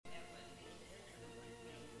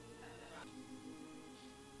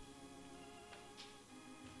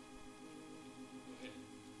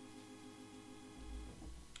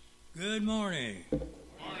Good morning.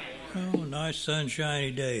 Oh, nice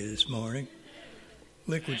sunshiny day this morning.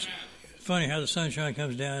 Liquids. Funny how the sunshine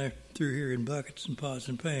comes down through here in buckets and pots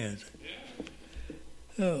and pans.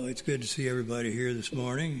 Oh, it's good to see everybody here this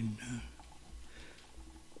morning. And,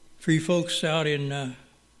 for you folks out in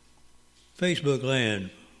Facebook land,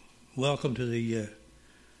 welcome to the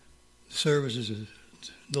services of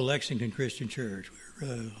the Lexington Christian Church.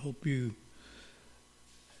 We hope you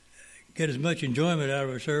get as much enjoyment out of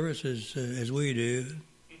our service as we do.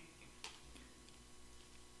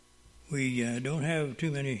 We don't have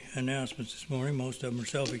too many announcements this morning. Most of them are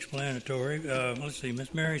self-explanatory. Let's see.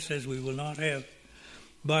 Miss Mary says we will not have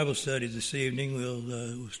Bible study this evening.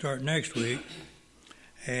 We'll start next week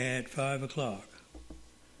at 5 o'clock.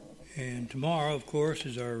 And tomorrow, of course,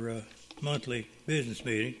 is our monthly business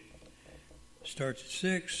meeting. Starts at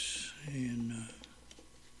 6 and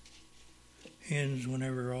ends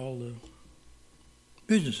whenever all the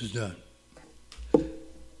business is done.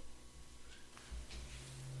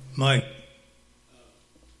 Mike.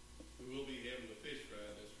 We will be having a fish fry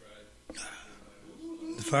this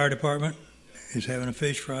Friday. The fire department is having a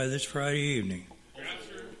fish fry this Friday evening.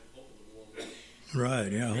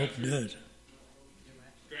 Right, yeah, I hope it does.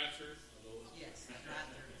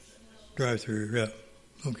 Drive-through, yeah.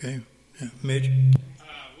 Okay. Yeah. Mitch?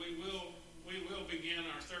 We will begin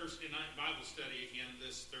our Thursday night Bible study again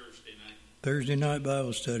this Thursday night. Thursday night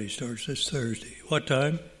Bible study starts this Thursday. What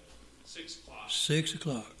time? 6 o'clock. 6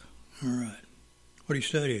 o'clock. All right. What are you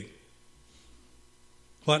studying?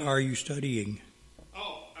 What are you studying?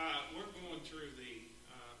 We're going through the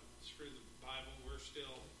Bible. We're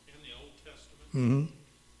still in the Old Testament. Mm-hmm.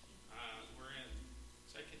 We're in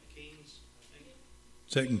 2 Kings,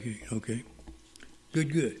 I think. 2 Kings, okay.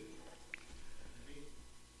 Good.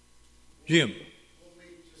 Jim? We'll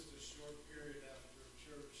meet just a short period after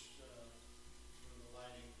church for the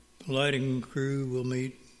lighting. The lighting crew will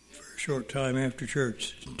meet for a short time after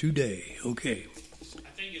church today. Okay.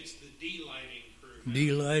 I think it's the D-lighting crew.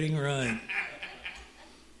 D-lighting, right.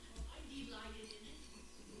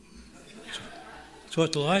 That's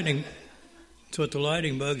what the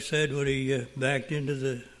lighting bug said when he backed into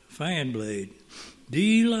the fan blade.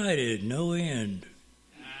 D-lighted, no end.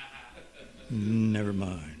 Never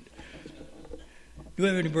mind. Do we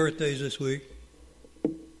have any birthdays this week?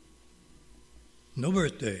 No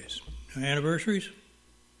birthdays. No anniversaries?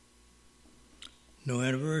 No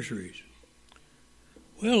anniversaries.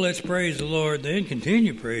 Well, let's praise the Lord then.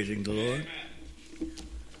 Continue praising the Lord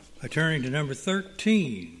by turning to number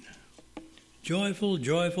 13. Joyful,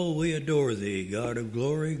 joyful, we adore thee, God of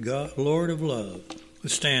glory, God, Lord of love.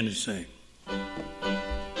 Let's stand and sing.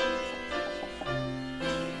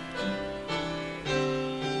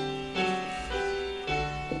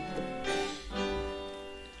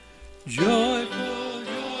 Joyful,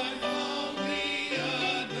 joyful, we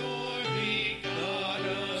adore thee, God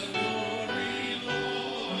of glory,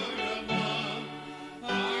 Lord of love.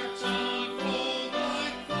 Hearts unfold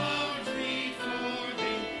like flowers before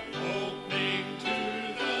thee, opening to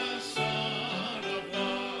the Son of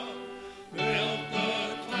love. Melt the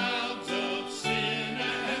clouds of sin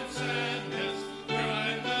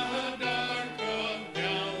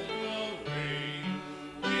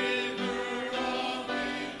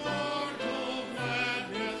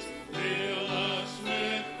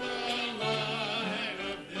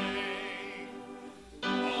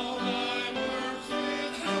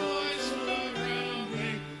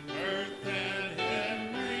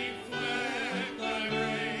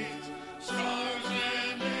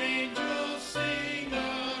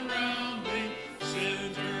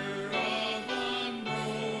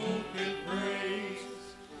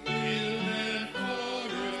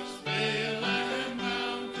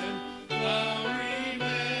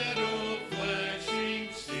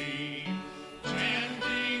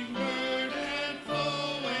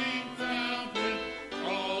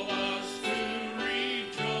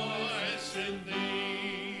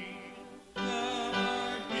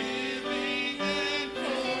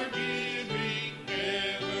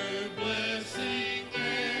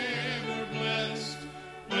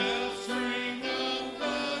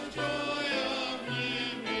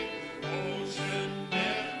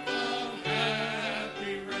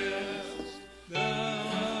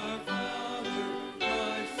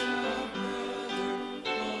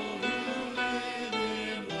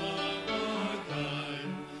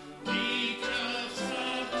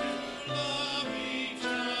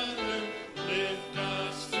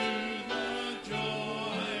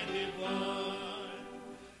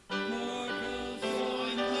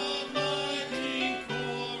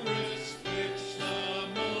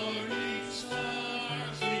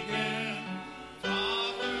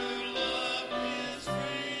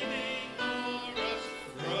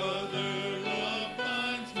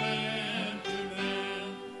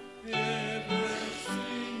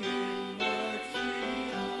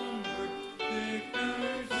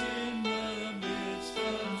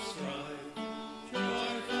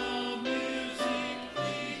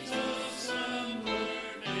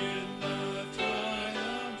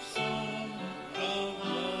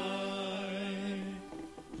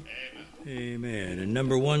Amen. And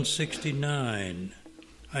number 169,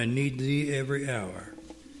 I Need Thee Every Hour.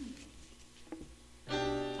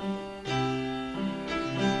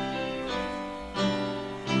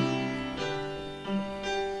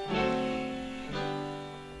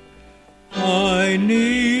 I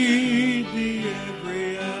need thee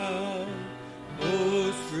every hour,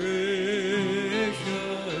 most gracious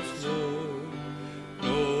Lord.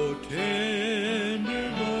 No tender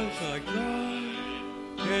voice like thine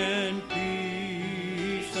can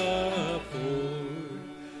peace afford.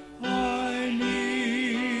 I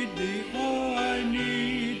need thee, oh, I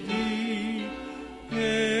need thee.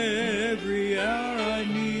 Every hour I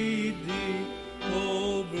need thee.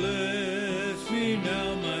 Oh, bless me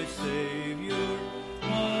now, my Savior.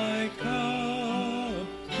 I come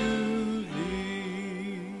to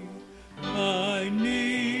thee. I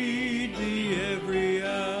need thee every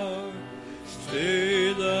hour.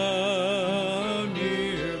 Stay thou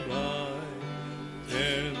nearby.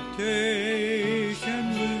 Temptation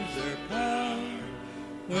lose their power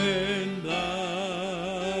when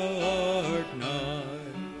thou art nigh.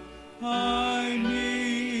 I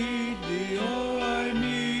need thee, oh, I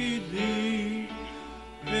need thee.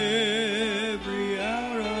 Every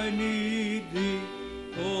hour I need thee.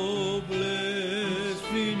 Oh,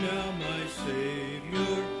 bless me now, my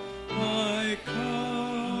Savior. I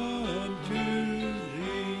come to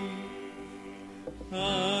thee.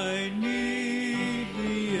 I need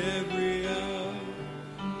thee every hour.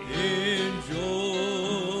 In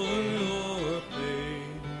joy or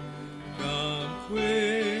pain, come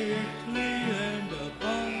quickly and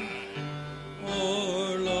abide,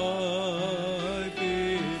 or life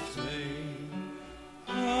is vain.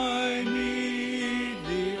 I need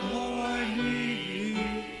thee, oh, I need thee.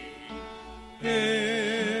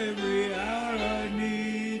 Every hour I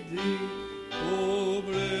need thee. Oh,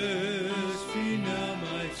 bless me now,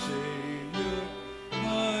 my Savior.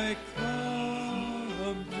 I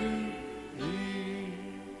come to thee.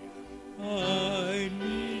 I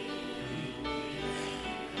need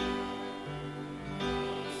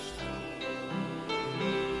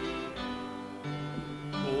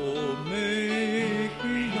Oh, make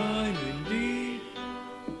me thine indeed,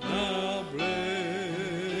 thou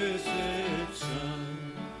blessed Son.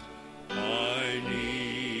 I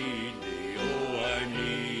need thee, oh, I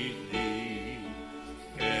need thee.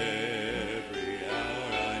 Every hour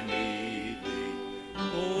I need thee.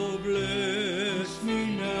 Oh, bless me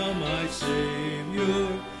now, my Savior.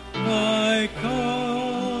 I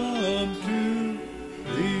come to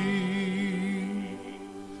thee.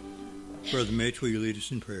 Brother Mitch, will you lead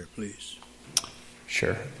us in prayer, please?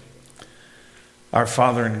 Sure. Our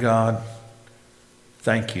Father in God,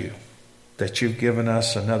 thank you that you've given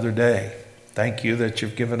us another day. Thank you that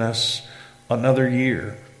you've given us another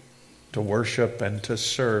year to worship and to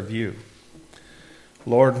serve you.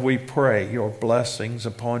 Lord, we pray your blessings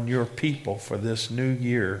upon your people for this new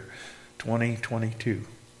year, 2022.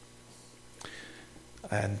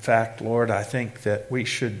 In fact, Lord, I think that we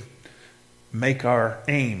should make our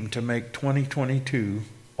aim to make 2022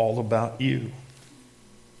 all about you.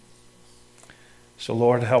 So,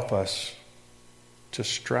 Lord, help us to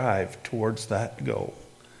strive towards that goal.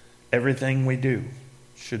 Everything we do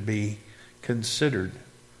should be considered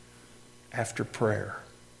after prayer.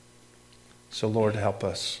 So, Lord, help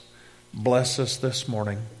us. Bless us this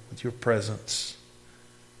morning with your presence.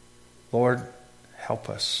 Lord, help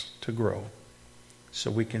us to grow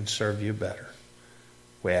so we can serve you better.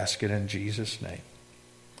 We ask it in Jesus' name.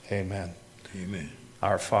 Amen. Amen.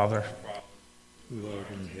 Our Father, Who art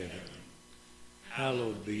in heaven,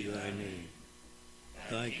 hallowed be thy name.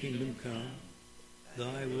 Thy kingdom come,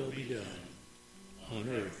 thy will be done, on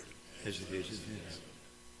earth as it is in heaven.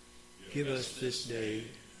 Give us this day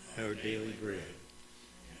our daily bread,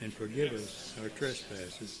 and forgive us our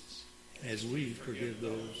trespasses, as we forgive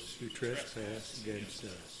those who trespass against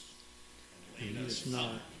us. And lead us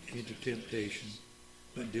not into temptation,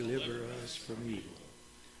 but deliver us from evil.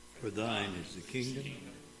 For thine is the kingdom,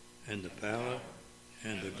 and the power,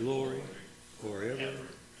 and the glory, forever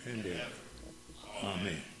and ever.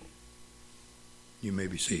 Amen. You may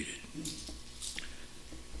be seated.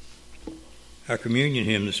 Our communion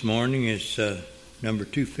hymn this morning is number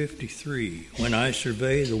 253, When I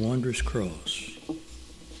Survey the Wondrous Cross.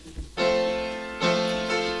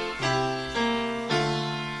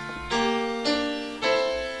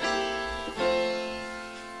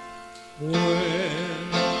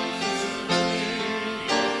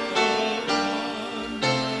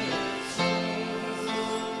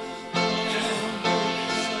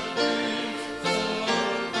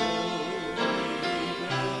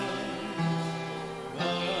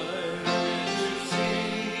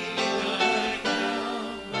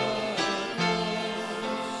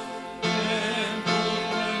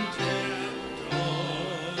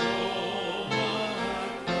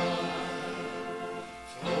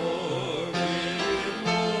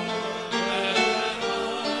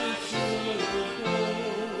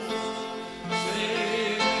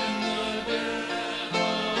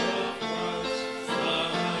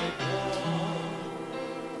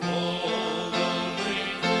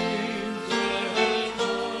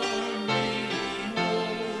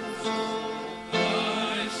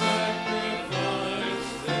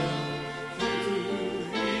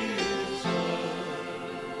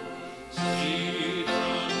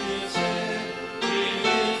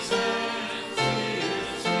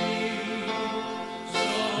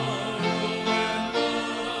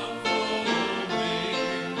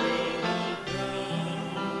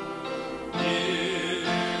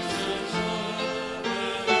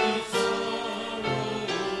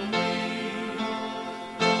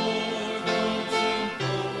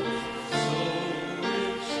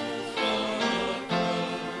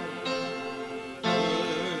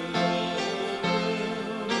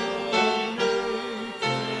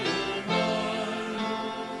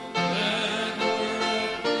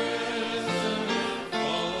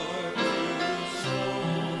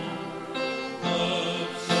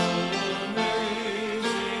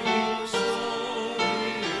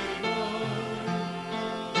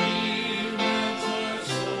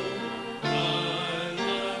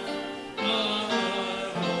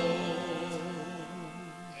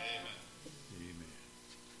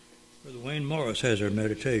 Morris has our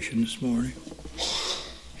meditation this morning.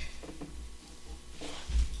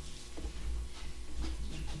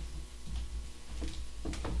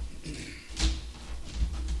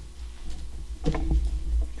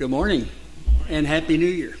 Good morning and Happy New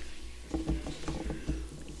Year.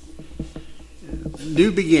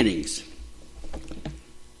 New beginnings.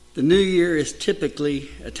 The new year is typically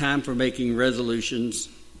a time for making resolutions.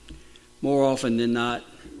 More often than not,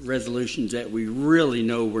 resolutions that we really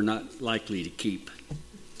know we're not likely to keep.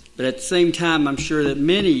 But at the same time, I'm sure that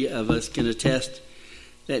many of us can attest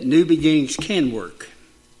that new beginnings can work.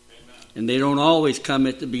 And they don't always come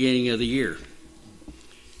at the beginning of the year.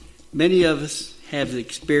 Many of us have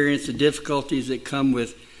experienced the difficulties that come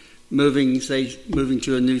with moving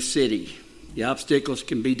to a new city. The obstacles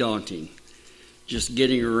can be daunting. Just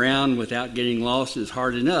getting around without getting lost is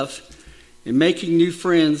hard enough, and making new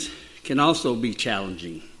friends can also be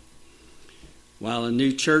challenging. While a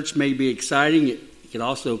new church may be exciting, it can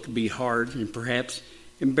also be hard and perhaps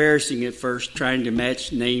embarrassing at first, trying to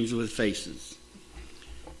match names with faces.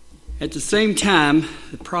 At the same time,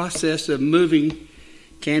 the process of moving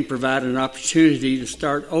can provide an opportunity to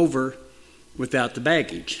start over without the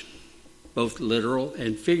baggage, both literal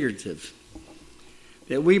and figurative,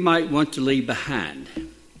 that we might want to leave behind.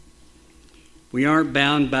 We aren't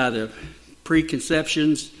bound by the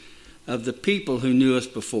preconceptions of the people who knew us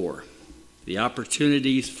before. The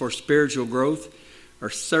opportunities for spiritual growth are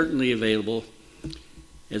certainly available,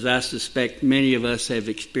 as I suspect many of us have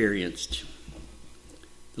experienced.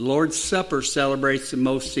 The Lord's Supper celebrates the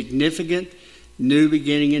most significant new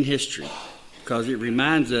beginning in history because it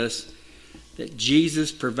reminds us that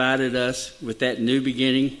Jesus provided us with that new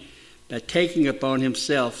beginning by taking upon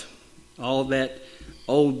himself all that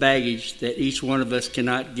old baggage that each one of us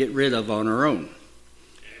cannot get rid of on our own.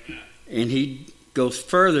 And he goes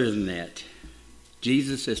further than that.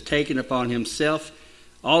 Jesus has taken upon himself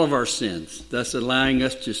all of our sins, thus allowing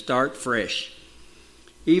us to start fresh.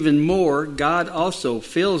 Even more, God also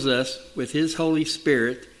fills us with his Holy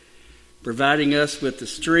Spirit, providing us with the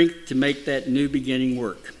strength to make that new beginning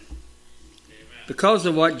work. Because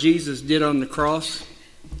of what Jesus did on the cross,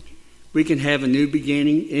 we can have a new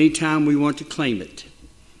beginning anytime we want to claim it.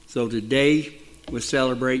 So today, we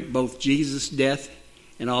celebrate both Jesus' death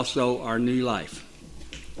and also our new life.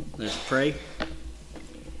 Let's pray.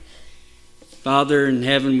 Father in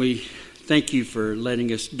heaven, we thank you for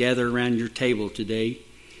letting us gather around your table today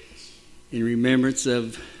in remembrance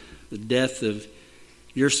of the death of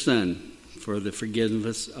your Son for the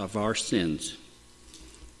forgiveness of our sins.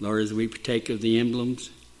 Lord, as we partake of the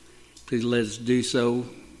emblems, please let us do so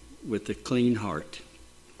with a clean heart.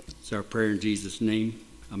 It's our prayer in Jesus' name.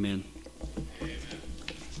 Amen.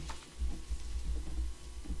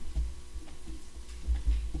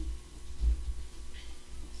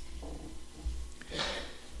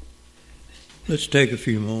 Let's take a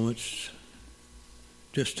few moments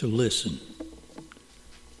just to listen.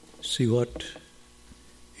 See what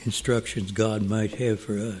instructions God might have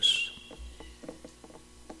for us.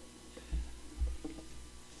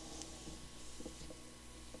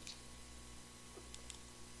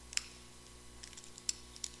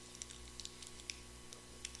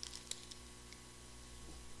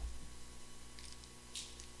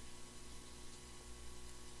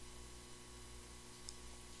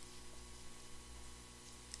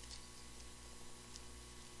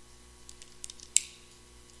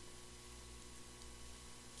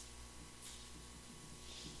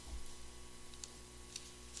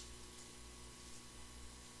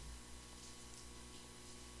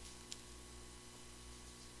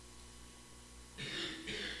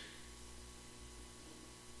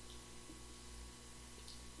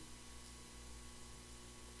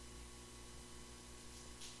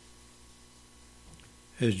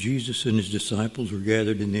 As Jesus and his disciples were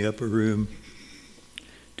gathered in the upper room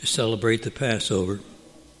to celebrate the Passover,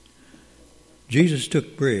 Jesus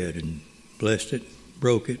took bread and blessed it,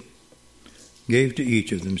 broke it, gave to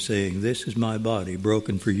each of them, saying, "This is my body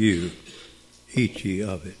broken for you. Eat ye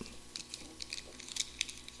of it."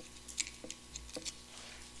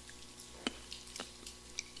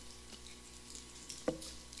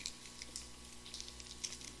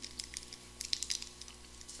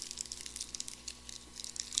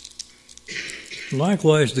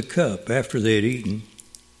 Likewise the cup, after they had eaten,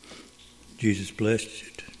 Jesus blessed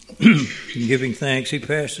it. And giving thanks, he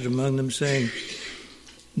passed it among them, saying,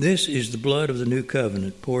 "This is the blood of the new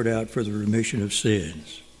covenant, poured out for the remission of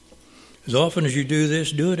sins. As often as you do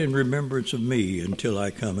this, do it in remembrance of me until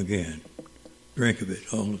I come again. Drink of it,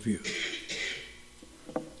 all of you."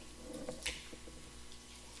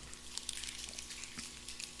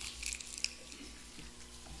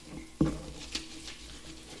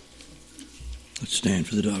 Let's stand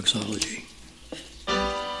for the doxology.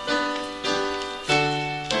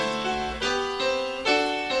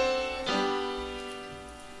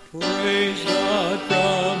 Praise God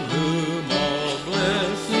from whom all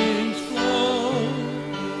blessings flow.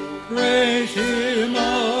 Praise Him,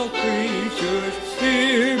 all creatures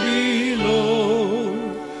here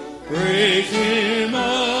below. Praise Him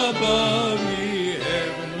above, ye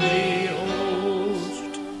heavenly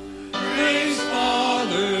host. Praise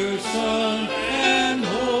Father, Son, and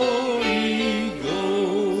Holy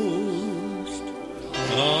Ghost.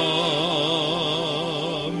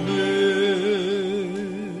 Amen.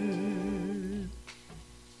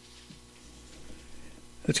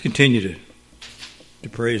 Let's continue to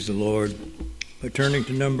praise the Lord by turning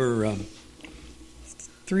to number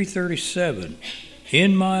 337.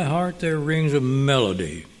 In my heart there rings a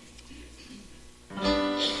melody.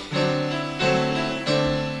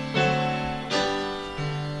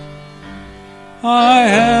 I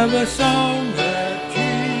have a song that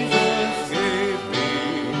Jesus gave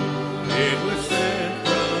me. It was sent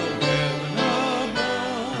from heaven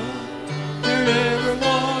above. There never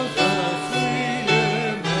was a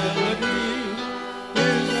sweeter melody.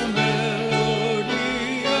 There's a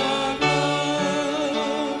melody of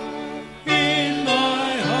love. In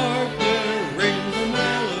my heart there rings a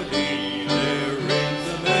melody. There rings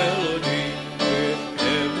a melody with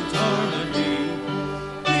heaven's harmony.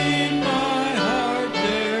 In my heart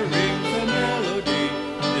there rings a melody.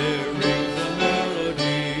 There rings a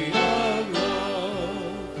melody of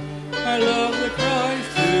love. I love the Christ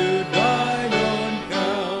who died on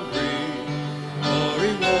Calvary, for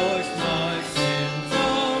He washed my sins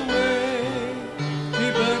away. He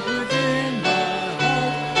put within my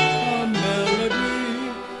heart a melody,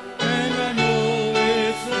 and I know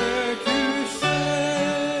it's there to say.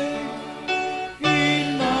 In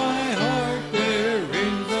my heart there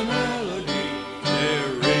rings a melody. There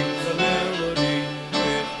rings a melody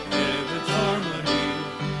with heaven's harmony.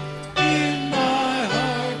 In my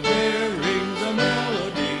heart there rings a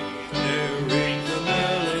melody. There rings a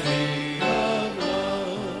melody of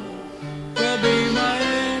love. Shall be my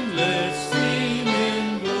endless theme in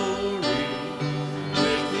glory.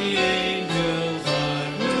 With the angels I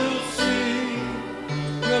will sing.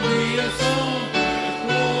 There'll be a song with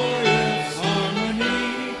glorious harmony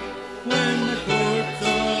when the courts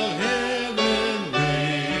of heaven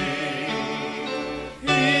ring.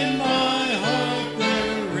 In my heart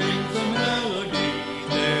there rings a melody.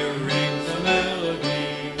 There rings a melody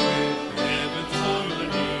with heaven's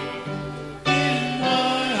harmony. In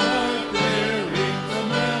my heart there rings a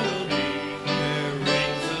melody. There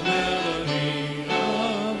rings a melody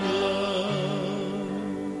of love.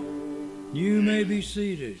 You may be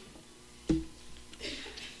seated.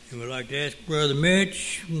 And we'd like to ask Brother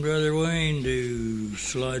Mitch and Brother Wayne to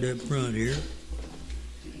slide up front here.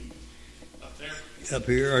 Up there. Up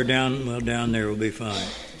here or down, well, down there will be fine.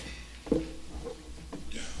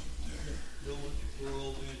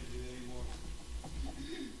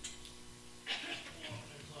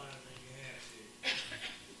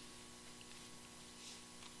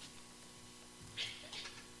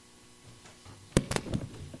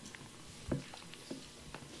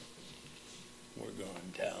 We're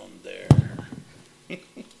going down there.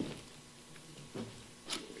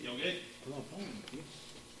 You okay?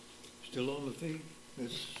 Still on the feet?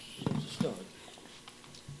 Let's start.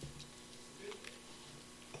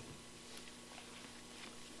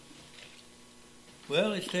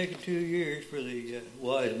 Well, it's taken 2 years for the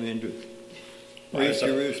wise men to reach Wise up.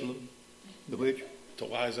 Jerusalem. The which? To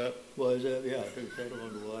wise up. Wise up, yeah, who settled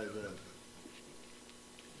on to wise up.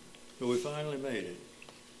 So we finally made it.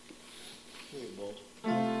 Here, boy.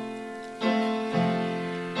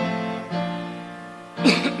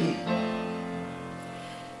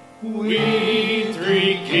 We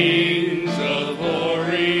three kings of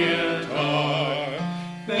Orient are,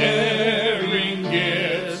 bearing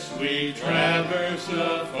gifts we traverse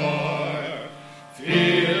afar,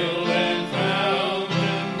 field and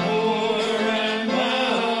fountain, moor and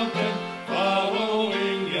mountain,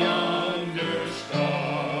 following yonder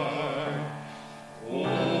star.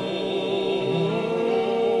 Oh,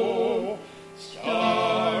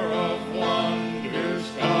 star of wonder,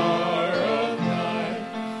 star of night,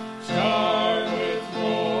 star with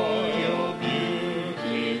royal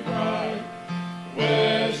beauty bright,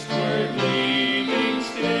 westward leading,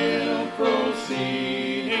 still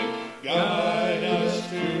proceeding,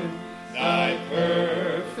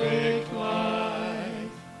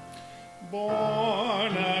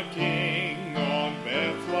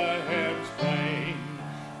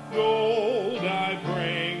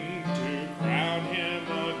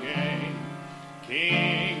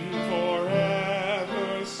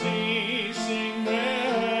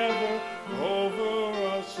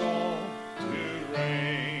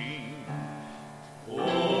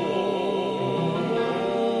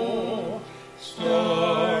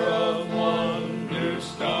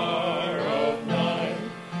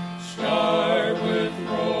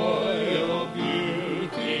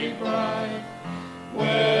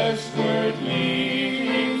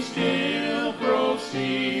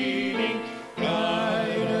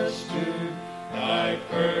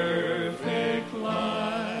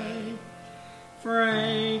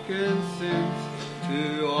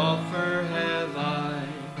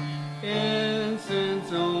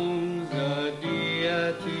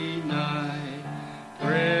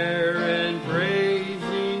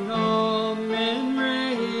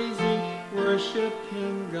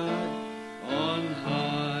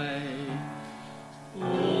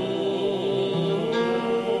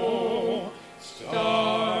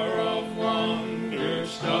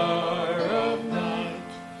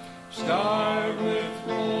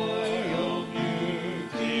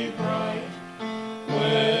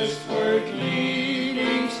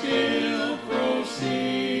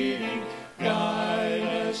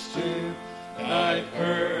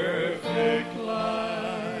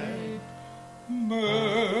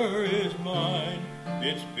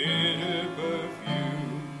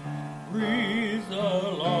 perfume, breathed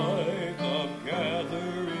alike of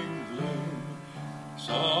gathering gloom,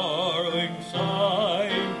 sorrowing,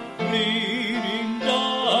 sighing, bleeding,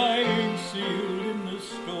 dying, sealed in the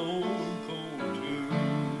stone-cold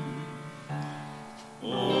tomb.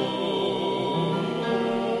 Oh,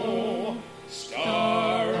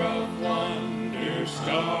 star of wonder,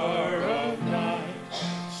 star of night,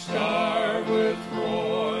 star with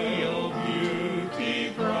royal beauty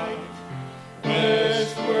bright,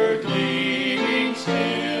 westward leading,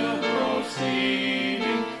 still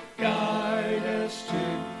proceeding, guide us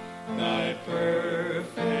to thy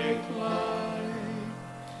perfect light.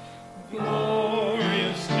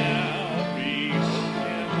 Glorious now, behold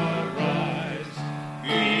him arise,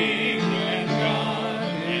 King and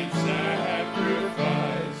God in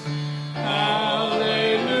sacrifice.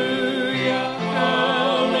 Hallelujah,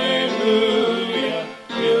 hallelujah,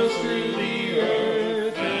 fills through the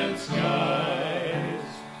earth and skies.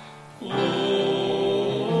 Oh,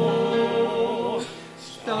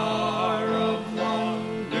 star of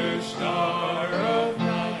wonder, star of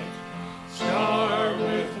night, star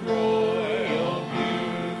with royal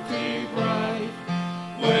beauty bright,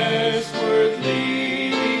 westward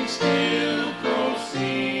leading, still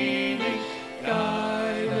proceeding,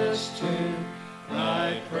 guide us to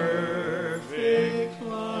thy perfect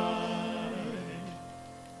light.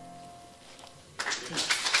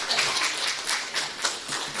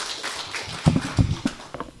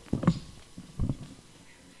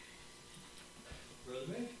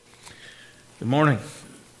 Good morning.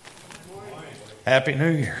 Happy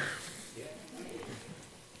New Year.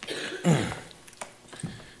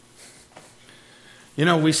 You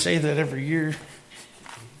know, we say that every year.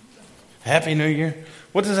 Happy New Year.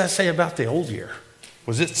 What does that say about the old year?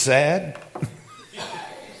 Was it sad?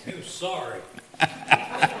 He was sorry.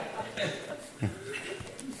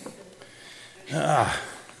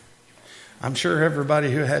 I'm sure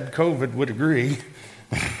everybody who had COVID would agree.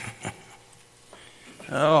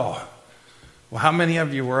 Oh, well, how many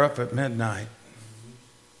of you were up at midnight?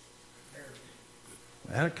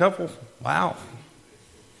 I had a couple. Wow.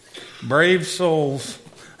 Brave souls.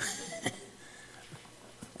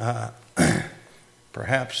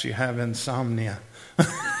 Perhaps you have insomnia.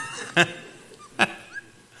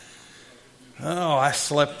 Oh, I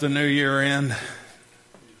slept the new year in.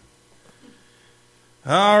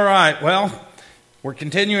 All right, well, we're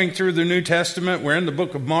continuing through the New Testament. We're in the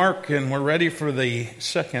book of Mark, and we're ready for the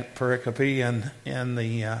second pericope in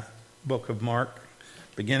the book of Mark,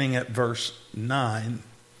 beginning at verse 9.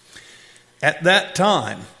 At that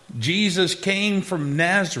time, Jesus came from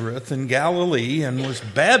Nazareth in Galilee and was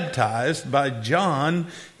baptized by John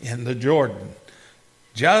in the Jordan.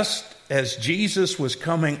 Just as Jesus was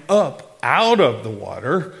coming up out of the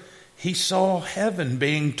water, he saw heaven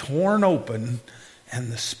being torn open and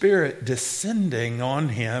the Spirit descending on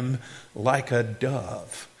him like a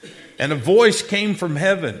dove. And a voice came from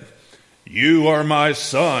heaven, "You are my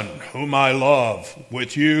Son, whom I love.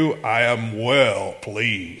 With you I am well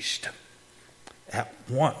pleased." At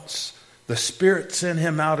once, the Spirit sent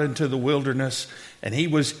him out into the wilderness, and he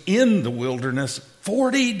was in the wilderness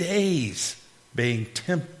 40 days, being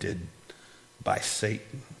tempted by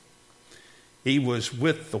Satan. He was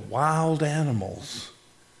with the wild animals,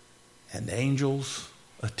 and angels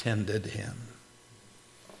attended him.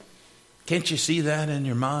 Can't you see that in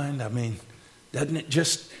your mind? I mean, doesn't it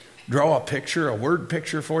just draw a picture, a word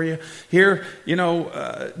picture for you? Here,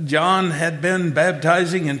 John had been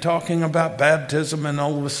baptizing and talking about baptism, and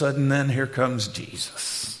all of a sudden then here comes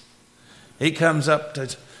Jesus. He comes up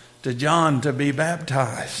to John to be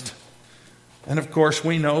baptized. And of course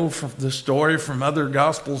we know from the story from other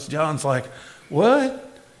Gospels, John's like, "What?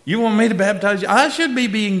 You want me to baptize you? I should be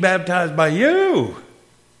being baptized by you."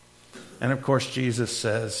 And of course Jesus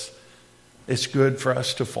says, it's good for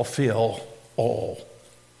us to fulfill all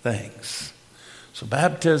things. So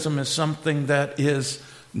baptism is something that is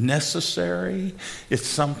necessary. It's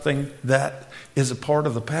something that is a part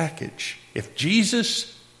of the package. If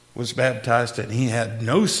Jesus was baptized and he had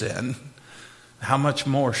no sin, how much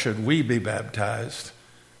more should we be baptized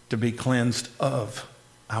to be cleansed of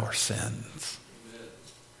our sins?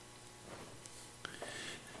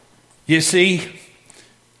 You see,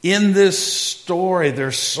 in this story,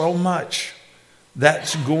 there's so much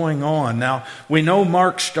that's going on. Now, we know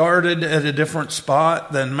Mark started at a different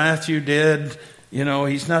spot than Matthew did. You know,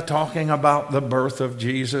 he's not talking about the birth of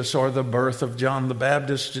Jesus or the birth of John the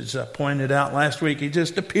Baptist. As I pointed out last week, he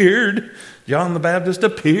just appeared. John the Baptist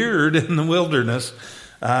appeared in the wilderness.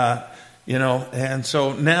 And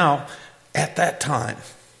so now, at that time,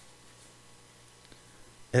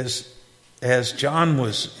 as as John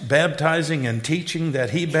was baptizing and teaching that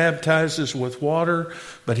he baptizes with water,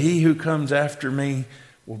 but he who comes after me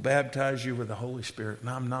will baptize you with the Holy Spirit, and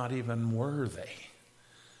I'm not even worthy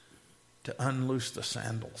to unloose the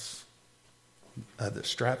sandals, the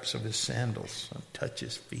straps of his sandals, and touch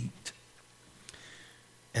his feet.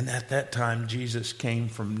 And at that time, Jesus came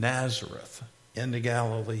from Nazareth into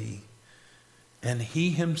Galilee, and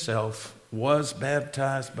he himself was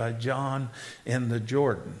baptized by John in the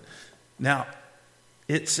Jordan. Now,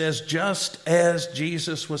 it says just as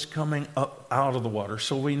Jesus was coming up out of the water.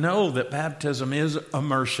 So we know that baptism is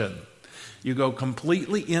immersion. You go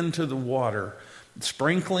completely into the water.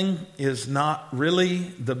 Sprinkling is not really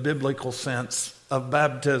the biblical sense of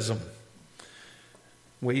baptism.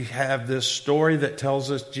 We have this story that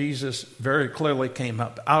tells us Jesus very clearly came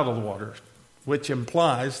up out of the water, which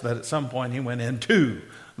implies that at some point he went into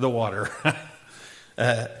the water.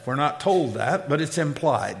 We're not told that, but it's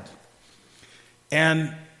implied.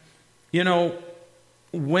 And, you know,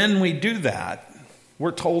 when we do that,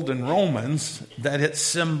 we're told in Romans that it's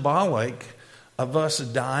symbolic of us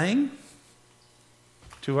dying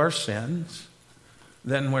to our sins.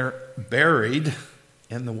 Then we're buried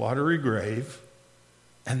in the watery grave.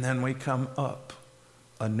 And then we come up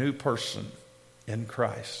a new person in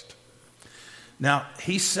Christ. Now,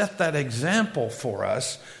 he set that example for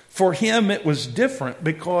us. For him, it was different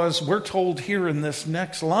because we're told here in this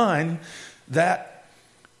next line that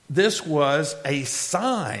this was a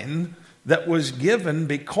sign that was given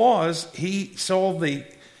because he saw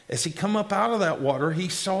as he come up out of that water, he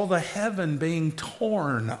saw the heaven being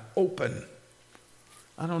torn open.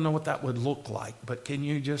 I don't know what that would look like, but can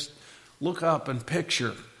you just look up and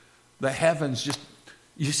picture the heavens? Just,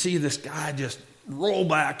 you see this guy just roll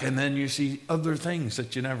back, and then you see other things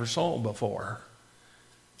that you never saw before.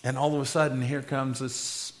 And all of a sudden, here comes the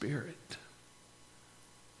Spirit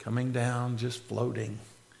coming down, just floating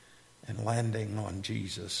and landing on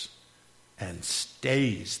Jesus, and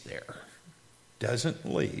stays there.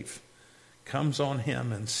 Doesn't leave. Comes on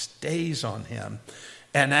him and stays on him.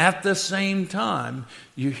 And at the same time,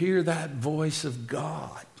 you hear that voice of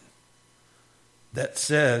God that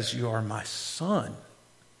says, "You are my Son,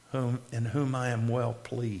 in whom I am well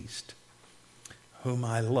pleased, whom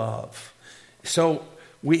I love." So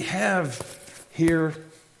we have here,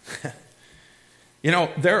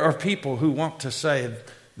 there are people who want to say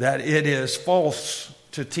that it is false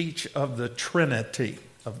to teach of the Trinity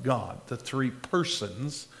of God, the three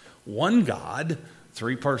persons, one God,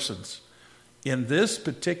 three persons. In this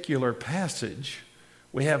particular passage,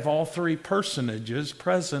 we have all three personages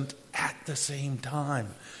present at the same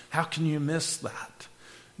time. How can you miss that?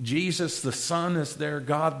 Jesus, the Son, is there.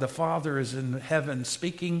 God, the Father, is in heaven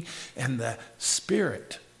speaking. And the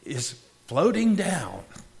Spirit is floating down,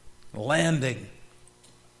 landing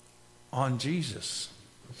on Jesus.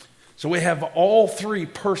 So we have all three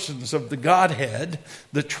persons of the Godhead,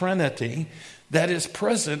 the Trinity, that is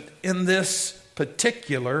present in this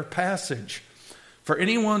particular passage. For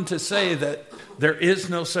anyone to say that there is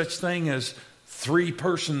no such thing as three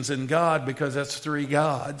persons in God because that's three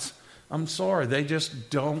gods, I'm sorry, they just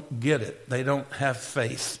don't get it. They don't have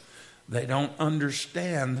faith. They don't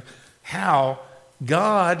understand how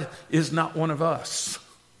God is not one of us.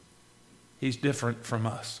 He's different from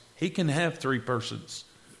us. He can have three persons.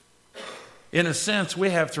 In a sense, we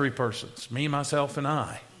have three persons, me, myself, and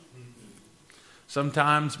I.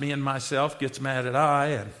 Sometimes me and myself gets mad at I,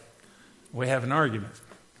 and we have an argument.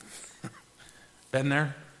 Been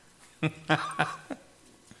there?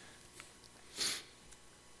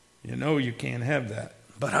 You know you can't have that,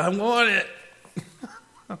 but I want it.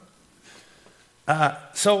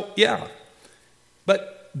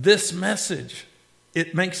 But this message,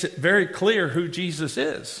 it makes it very clear who Jesus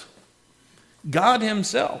is. God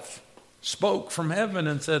himself spoke from heaven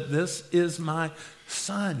and said, "This is my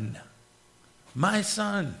Son." My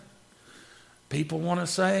Son. People want to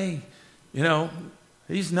say,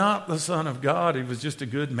 he's not the Son of God. He was just a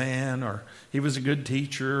good man, or he was a good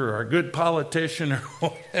teacher, or a good politician, or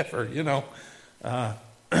whatever,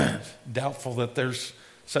 Doubtful that there's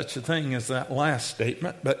such a thing as that last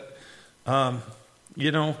statement. But,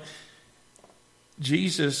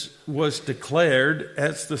 Jesus was declared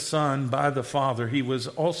as the Son by the Father. He was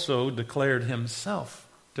also declared himself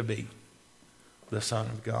to be the Son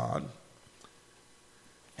of God.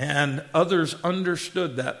 And others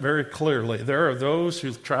understood that very clearly. There are those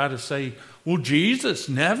who try to say, well, Jesus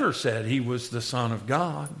never said he was the Son of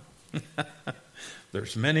God.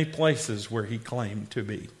 There's many places where he claimed to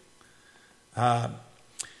be.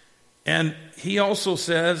 And he also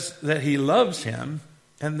says that he loves him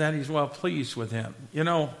and that he's well pleased with him.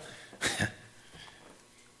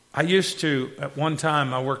 I used to, at one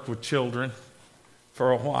time, I worked with children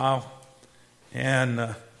for a while,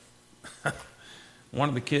 and one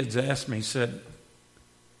of the kids asked me, said,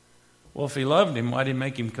 well, if he loved him, why did he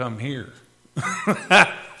make him come here?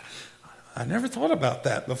 I never thought about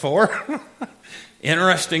that before.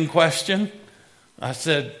 Interesting question. I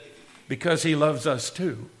said, because he loves us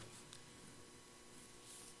too.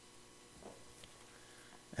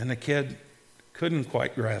 And the kid couldn't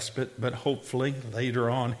quite grasp it, but hopefully later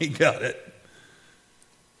on he got it.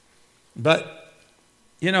 But,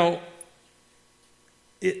 you know,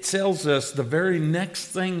 it tells us the very next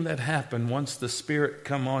thing that happened once the Spirit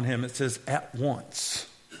come on him, it says at once,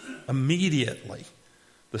 immediately,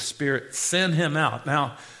 the Spirit sent him out.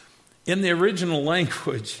 Now, in the original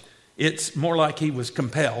language, it's more like he was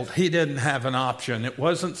compelled. He didn't have an option. It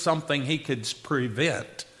wasn't something he could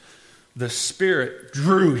prevent. The Spirit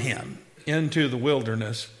drew him into the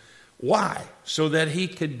wilderness. Why? So that he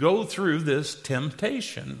could go through this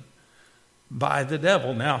temptation by the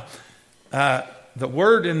devil. Now, the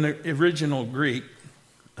word in the original Greek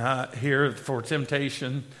here for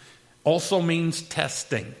temptation also means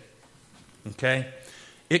testing. Okay?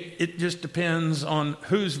 It just depends on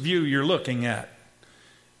whose view you're looking at.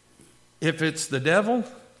 If it's the devil,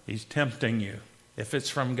 he's tempting you. If it's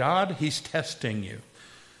from God, he's testing you.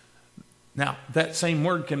 Now, that same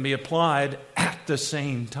word can be applied at the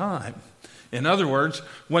same time. In other words,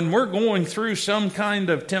 when we're going through some kind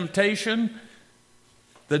of temptation,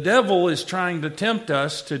 the devil is trying to tempt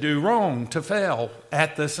us to do wrong, to fail.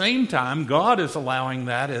 At the same time, God is allowing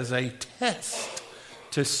that as a test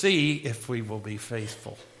to see if we will be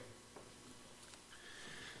faithful.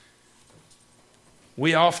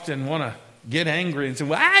 We often want to get angry and say,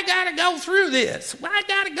 well, I got to go through this. Well, I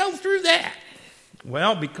got to go through that.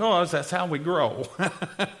 Well, because that's how we grow.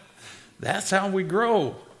 That's how we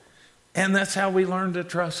grow. And that's how we learn to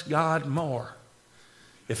trust God more.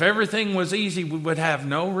 If everything was easy, we would have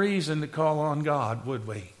no reason to call on God, would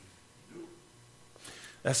we?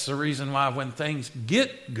 That's the reason why when things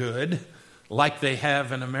get good, like they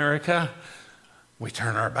have in America, we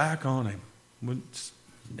turn our back on Him.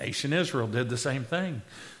 Nation Israel did the same thing.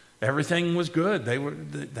 Everything was good.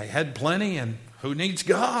 They had plenty, and who needs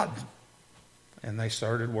God? And they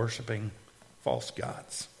started worshiping false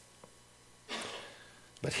gods.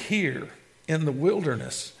 But here in the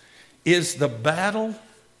wilderness is the battle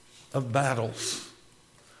of battles.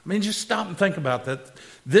 I mean, just stop and think about that.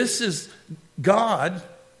 This is God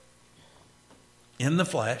in the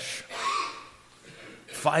flesh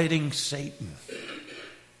fighting Satan.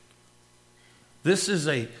 This is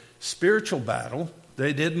a spiritual battle.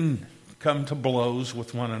 They didn't come to blows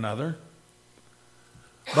with one another.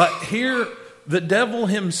 But here, the devil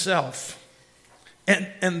himself,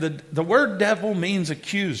 and the word devil means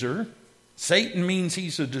accuser. Satan means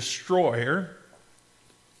he's a destroyer.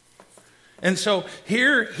 And so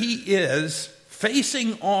here he is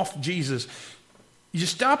facing off Jesus. You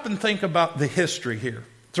stop and think about the history here.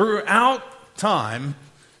 Throughout time,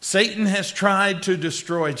 Satan has tried to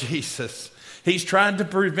destroy Jesus. He's tried to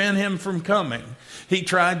prevent him from coming. He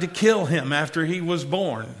tried to kill him after he was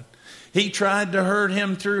born. He tried to hurt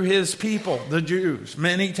him through his people, the Jews,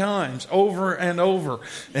 many times, over and over.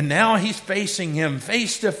 And now he's facing him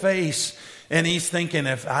face to face. And he's thinking,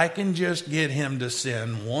 if I can just get him to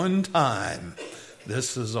sin one time,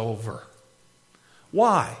 this is over.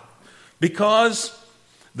 Why? Because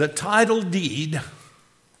the title deed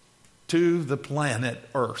to the planet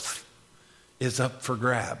Earth is up for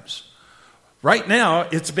grabs. Right now,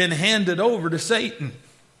 it's been handed over to Satan.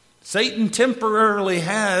 Satan temporarily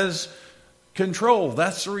has control.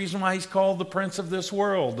 That's the reason why he's called the prince of this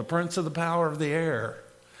world, the prince of the power of the air.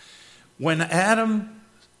 When Adam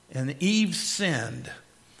and Eve sinned,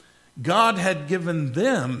 God had given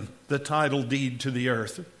them the title deed to the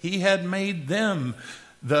earth. He had made them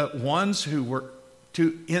the ones who were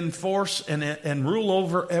to enforce and rule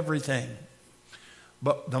over everything.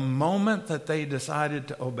 But the moment that they decided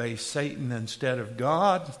to obey Satan instead of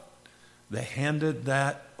God, they handed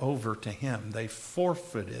that over to him. They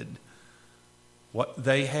forfeited what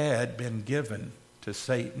they had been given to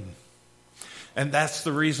Satan. And that's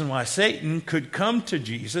the reason why Satan could come to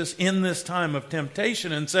Jesus in this time of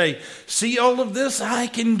temptation and say, see all of this? I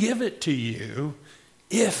can give it to you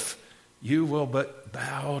if you will but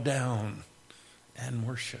bow down and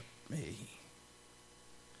worship me.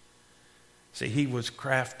 See, he was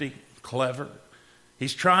crafty, clever.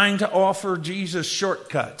 He's trying to offer Jesus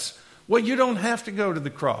shortcuts. Well, you don't have to go to the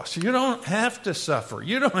cross. You don't have to suffer.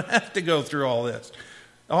 You don't have to go through all this.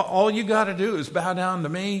 All you got to do is bow down to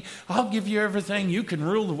me. I'll give you everything. You can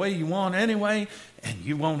rule the way you want anyway, and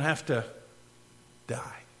you won't have to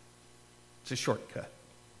die. It's a shortcut.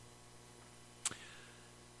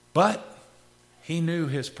 But he knew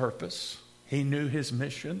his purpose. He knew his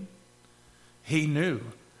mission. He knew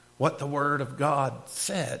what the Word of God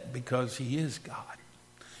said because he is God.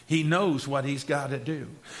 He knows what he's got to do.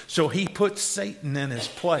 So he puts Satan in his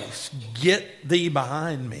place. Get thee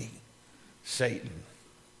behind me, Satan.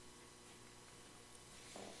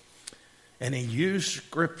 And he used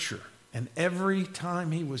Scripture. And every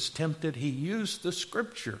time he was tempted, he used the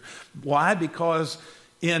Scripture. Why? Because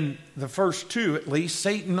in the first two, at least,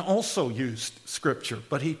 Satan also used Scripture,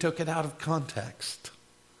 but he took it out of context.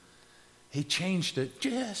 He changed it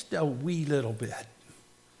just a wee little bit.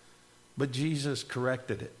 But Jesus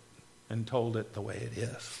corrected it and told it the way it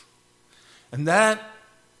is. And that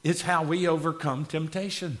is how we overcome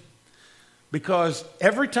temptation. Because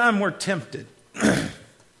every time we're tempted,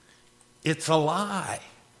 it's a lie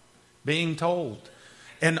being told.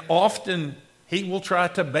 And often he will try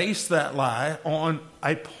to base that lie on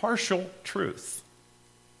a partial truth.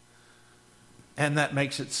 And that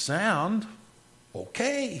makes it sound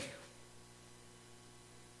okay.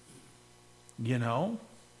 You know,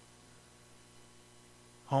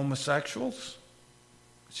 homosexuals,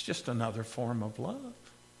 it's just another form of love.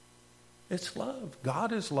 It's love.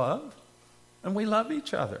 God is love, and we love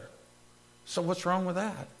each other. So what's wrong with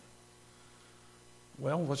that?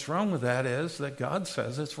 Well, what's wrong with that is that God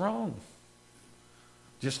says it's wrong.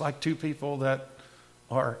 Just like two people that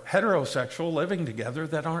are heterosexual living together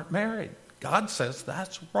that aren't married. God says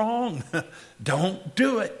that's wrong. Don't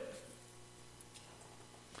do it.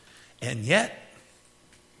 And yet,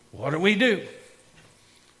 what do?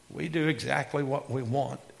 We do exactly what we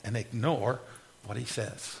want and ignore what he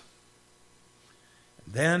says.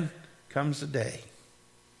 And then comes the day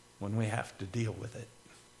when we have to deal with it.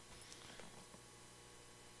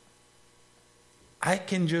 I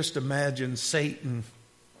can just imagine Satan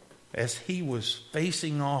as he was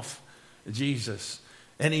facing off Jesus.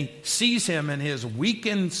 And he sees him in his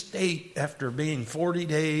weakened state after being 40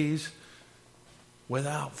 days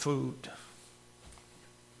without food.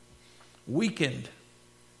 Weakened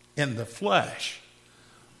in the flesh,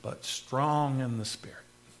 but strong in the spirit.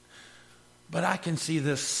 But I can see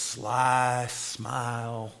this sly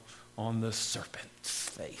smile on the serpent's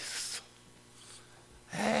face.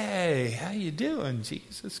 Hey, how you doing,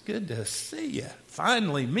 Jesus? Good to see you.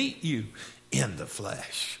 Finally meet you in the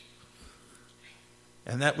flesh.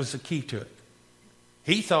 And that was the key to it.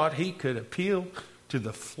 He thought he could appeal to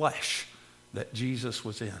the flesh that Jesus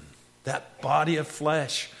was in. That body of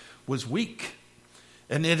flesh was weak.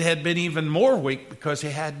 And it had been even more weak because he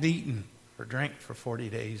hadn't eaten or drank for 40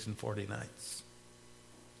 days and 40 nights.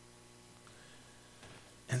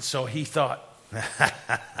 And so he thought,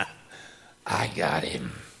 I got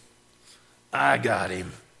him.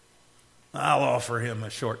 I'll offer him a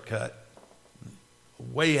shortcut.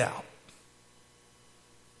 Way out.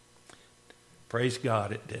 Praise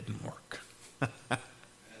God, it didn't work.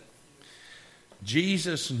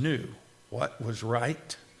 Jesus knew what was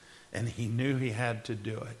right, and he knew he had to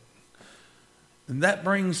do it. And that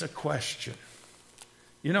brings a question.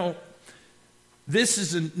 You know, this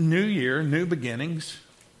is a new year, new beginnings,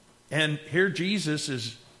 and here Jesus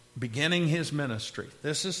is beginning his ministry.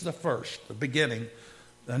 This is the beginning,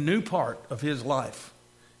 a new part of his life.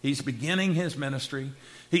 He's beginning his ministry.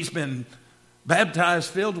 He's been baptized,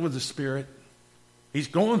 filled with the Spirit. He's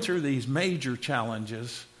going through these major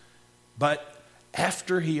challenges, but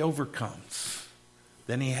after he overcomes,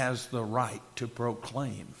 then he has the right to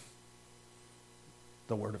proclaim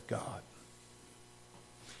the Word of God.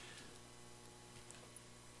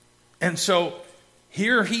 And so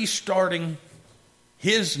here he's starting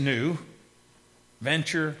his new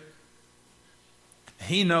venture.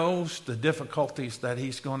 He knows the difficulties that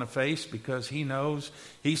he's going to face because he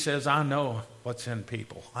says, I know what's in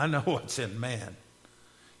people. I know what's in man.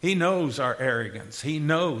 He knows our arrogance. He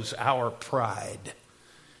knows our pride.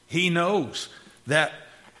 He knows that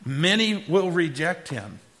many will reject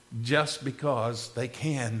him just because they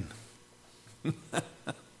can.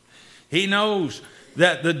 He knows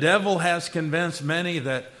that the devil has convinced many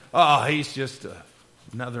that, he's just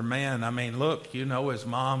another man. I mean, look, you know his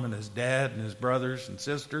mom and his dad and his brothers and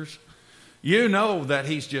sisters. You know that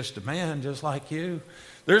he's just a man just like you.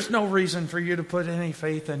 There's no reason for you to put any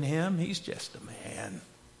faith in him. He's just a man.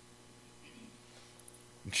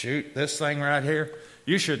 Shoot, this thing right here,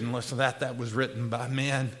 you shouldn't listen to that. That was written by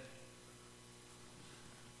men.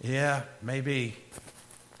 Yeah, maybe.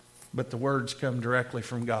 But the words come directly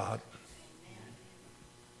from God.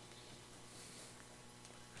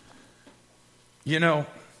 You know,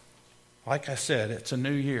 like I said, it's a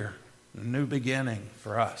new year, a new beginning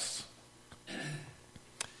for us.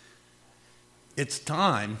 It's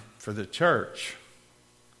time for the church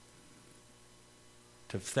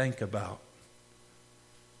to think about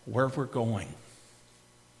where we're going.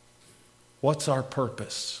 What's our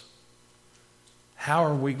purpose? How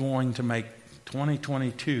are we going to make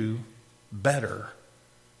 2022 better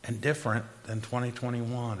and different than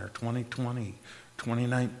 2021 or 2020,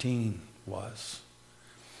 2019 was?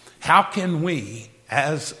 How can we,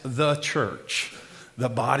 as the church, the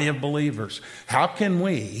body of believers, how can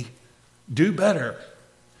we do better?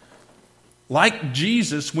 Like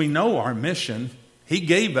Jesus, we know our mission. He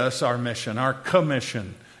gave us our mission, our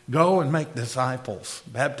commission. Go and make disciples,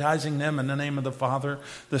 baptizing them in the name of the Father,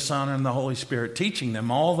 the Son, and the Holy Spirit, teaching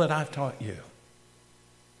them all that I've taught you.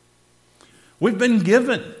 We've been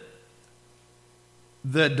given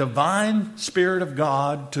the divine Spirit of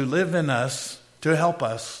God to live in us, to help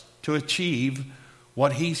us to achieve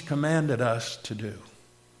what He's commanded us to do.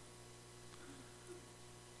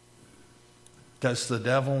 Does the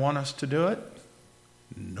devil want us to do it?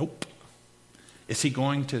 Nope. Is he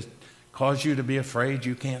going to cause you to be afraid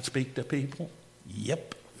you can't speak to people?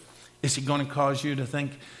 Yep. Is he going to cause you to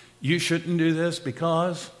think you shouldn't do this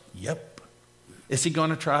because? Yep. Is he going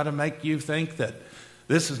to try to make you think that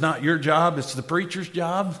this is not your job, it's the preacher's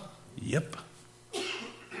job? Yep.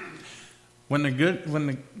 When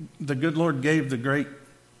the good Lord gave the Great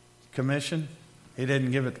Commission, He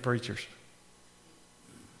didn't give it to preachers.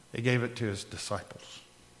 He gave it to His disciples.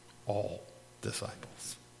 All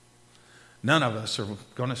disciples. None of us are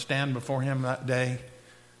going to stand before Him that day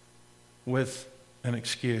with an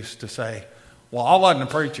excuse to say, well, I wasn't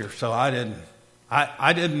a preacher, so I didn't.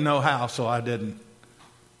 I didn't know how, so I didn't.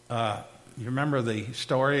 You remember the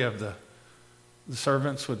story of the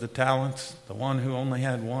servants with the talents, the one who only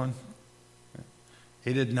had one?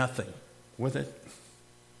 He did nothing with it.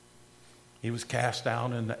 He was cast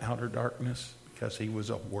out into outer darkness because he was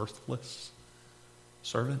a worthless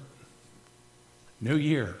servant. New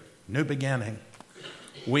year, new beginning.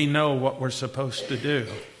 We know what we're supposed to do.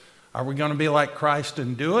 Are we going to be like Christ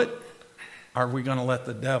and do it? Are we going to let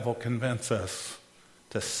the devil convince us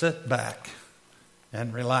to sit back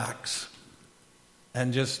and relax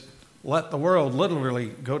and just let the world literally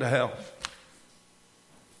go to hell?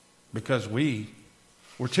 Because we're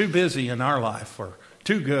too busy in our life, or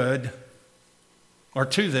too good, or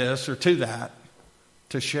to this or to that,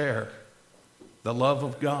 to share the love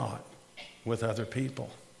of God with other people.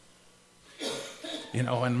 You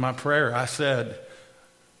know, in my prayer I said,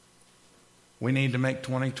 we need to make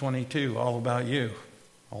 2022 all about you,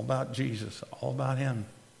 all about Jesus, all about Him.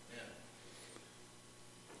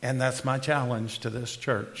 And that's my challenge to this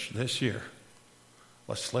church this year.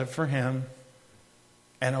 Let's live for Him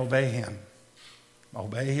and obey Him.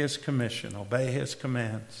 Obey His commission. Obey His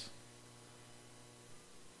commands.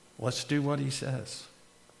 Let's do what He says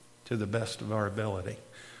to the best of our ability.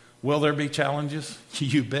 Will there be challenges?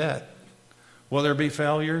 You bet. Will there be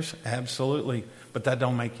failures? Absolutely. But that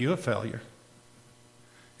don't make you a failure.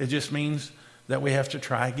 It just means that we have to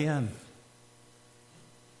try again.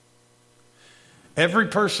 Every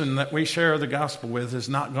person that we share the gospel with is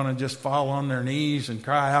not going to just fall on their knees and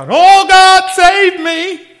cry out, "Oh, God, save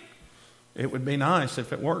me!" It would be nice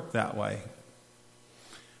if it worked that way.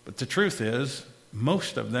 But the truth is,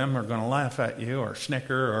 most of them are going to laugh at you or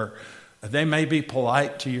snicker, or they may be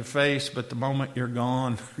polite to your face, but the moment you're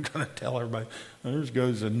gone, they're going to tell everybody, "There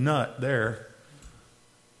goes a nut there."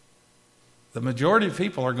 The majority of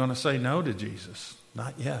people are going to say no to Jesus,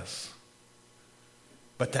 not yes.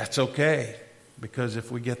 But that's okay, because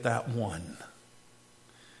if we get that one,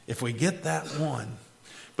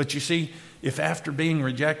 but you see, if after being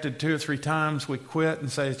rejected 2 or 3 times we quit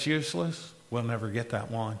and say it's useless, we'll never get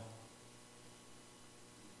that one.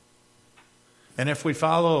 And if we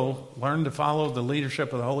learn to follow the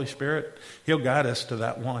leadership of the Holy Spirit, He'll guide us to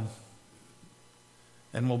that one.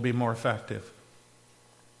 And we'll be more effective.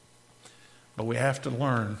 But we have to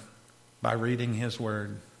learn by reading His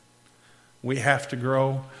Word. We have to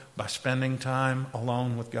grow by spending time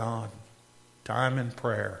alone with God. Time in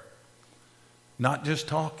prayer. Not just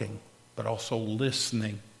talking, but also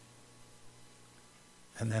listening.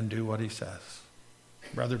 And then do what He says.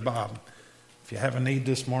 Brother Bob, if you have a need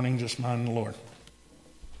this morning, just mind the Lord.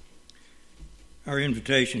 Our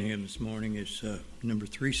invitation hymn this morning is number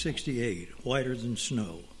 368, Whiter Than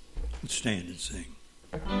Snow. Let's stand and sing.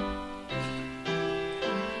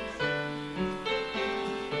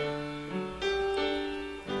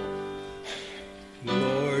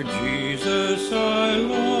 Lord Jesus, I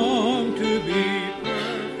long to be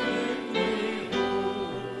perfectly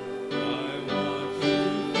whole. I want You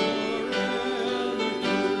forever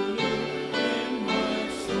to live in my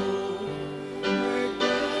soul. Break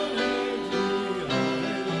down every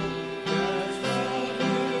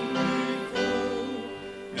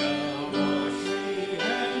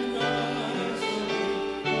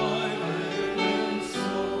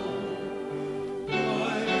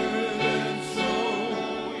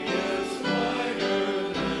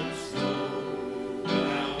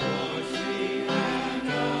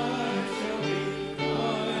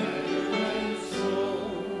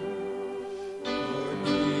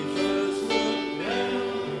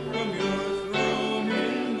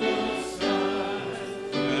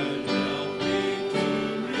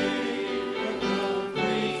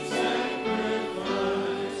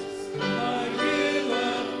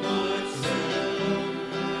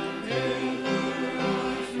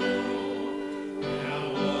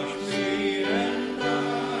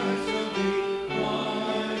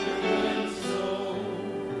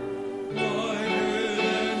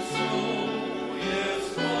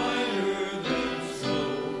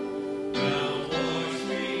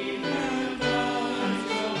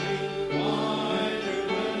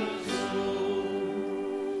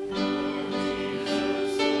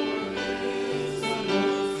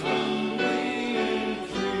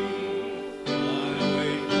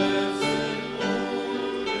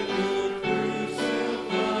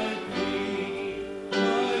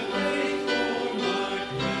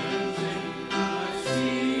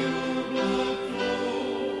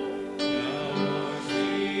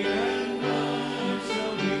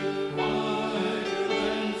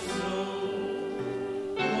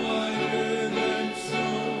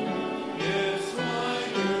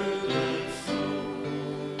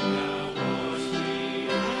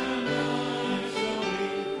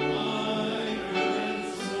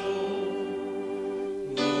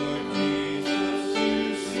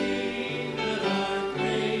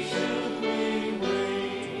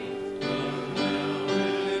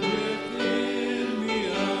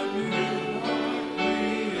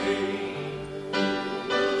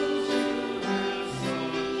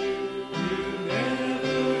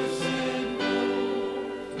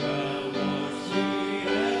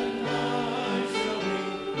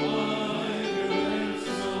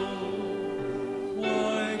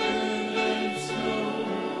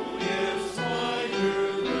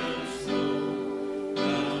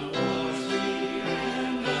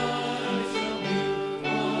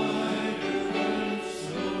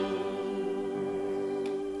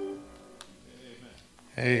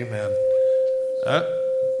Amen.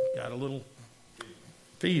 Got a little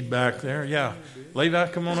feedback there. Yeah. Levi,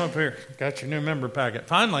 come on up here. Got your new member packet.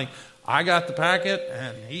 Finally, I got the packet,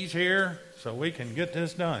 and he's here, so we can get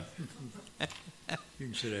this done. You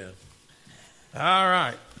can sit down. All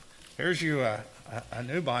right. Here's you a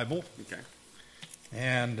new Bible. Okay.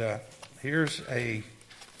 And here's a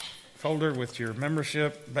folder with your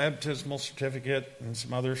membership, baptismal certificate, and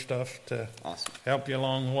some other stuff to Awesome. help you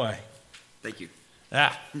along the way. Thank you.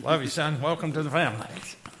 Love you, son. Welcome to the family.